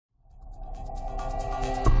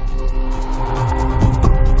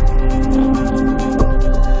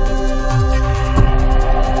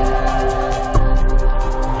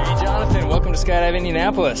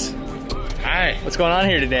Indianapolis. Hi. What's going on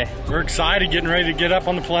here today? We're excited, getting ready to get up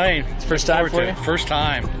on the plane. It's first time for you? First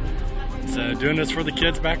time. So doing this for the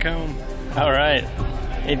kids back home. All right.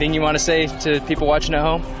 Anything you want to say to people watching at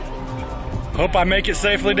home? Hope I make it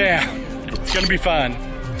safely down. It's gonna be fun.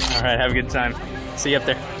 All right, have a good time. See you up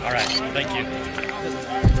there. All right, thank you.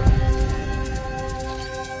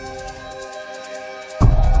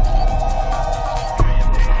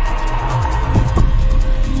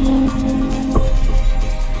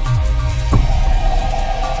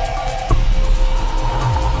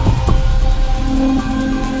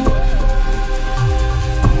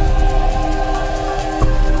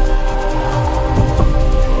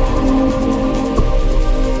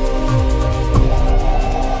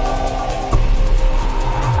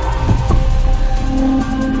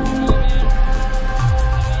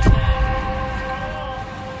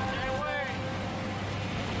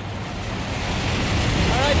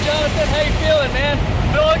 Jonathan, how you feeling, man?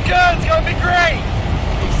 Feeling good, it's gonna be great.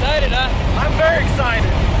 Excited, huh? I'm very excited.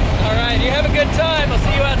 All right, you have a good time. I'll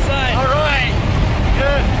see you outside. All right,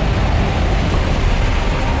 good.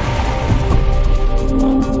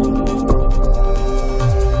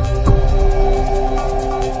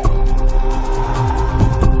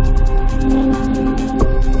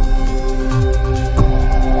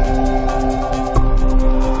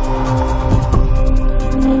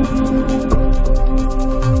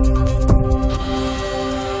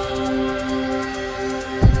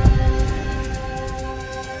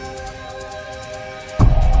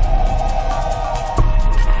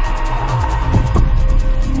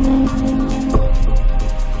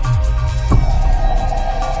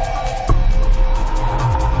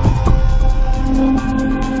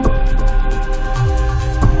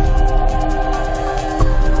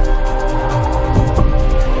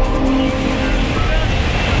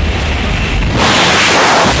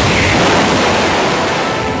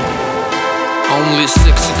 Only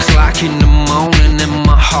 6 o'clock in the morning and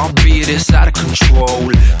my heartbeat is out of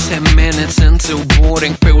control. 10 minutes into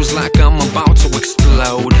boarding, feels like I'm about to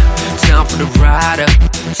explode. Time for the ride up,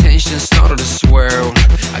 tension started to swirl.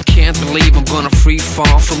 I can't believe I'm gonna free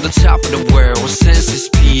fall from the top of the world. Senses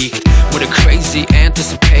peaked with a crazy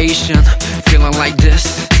anticipation. Feeling like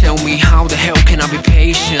this, tell me how the hell can I be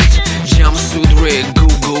patient? Jumpsuit rig,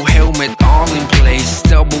 Google helmet all in place.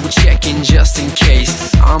 Double checking just in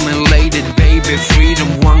case. I'm elated, baby, freedom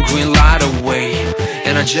one green light away,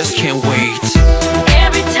 and I just can't wait.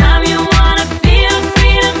 Every time you wanna feel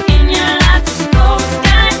freedom in your life, just go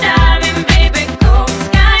skydiving, baby, go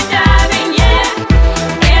skydiving, yeah.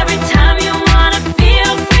 Every time you wanna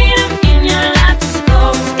feel freedom in your life, just go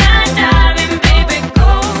skydiving, baby, go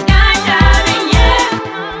skydiving, yeah.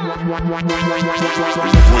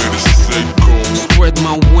 Spread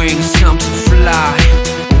my wings, time to fly.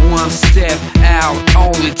 One step out,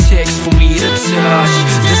 all it takes for me to touch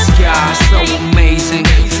the sky. So amazing,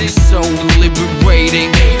 so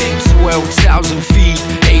liberating. 12,000 feet,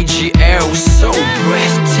 AGL, so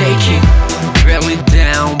breathtaking. Belly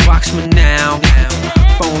down, box me now.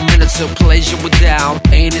 4 minutes of pleasure without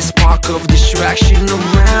any spark of distraction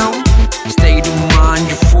around. State of mind,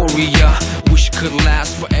 euphoria, wish it could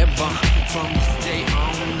last forever. From this day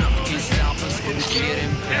on, nothing can stop us from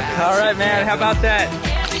getting back. All right, man, how about that?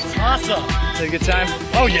 Awesome. Had a good time?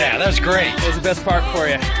 Oh yeah, that was great. What was the best part for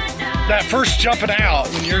you? That first jumping out,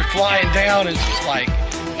 when you're flying down, it's just like,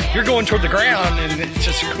 you're going toward the ground and it's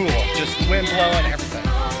just cool. Just wind blowing, everything.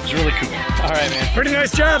 It's really cool. All right, man. Pretty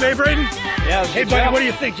nice job, eh, Braden? Yeah, Hey, buddy, what do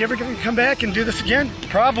you think? You ever gonna come back and do this again?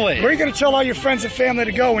 Probably. Where are you gonna tell all your friends and family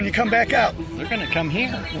to go when you come back out? They're gonna come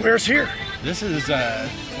here. Where's here? This is Skydive.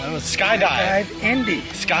 Skydive Indy.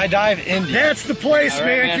 Skydive Indy. That's the place, All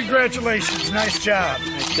right, man. man. Congratulations. Nice job.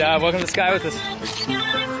 Nice job. Welcome to Sky with us.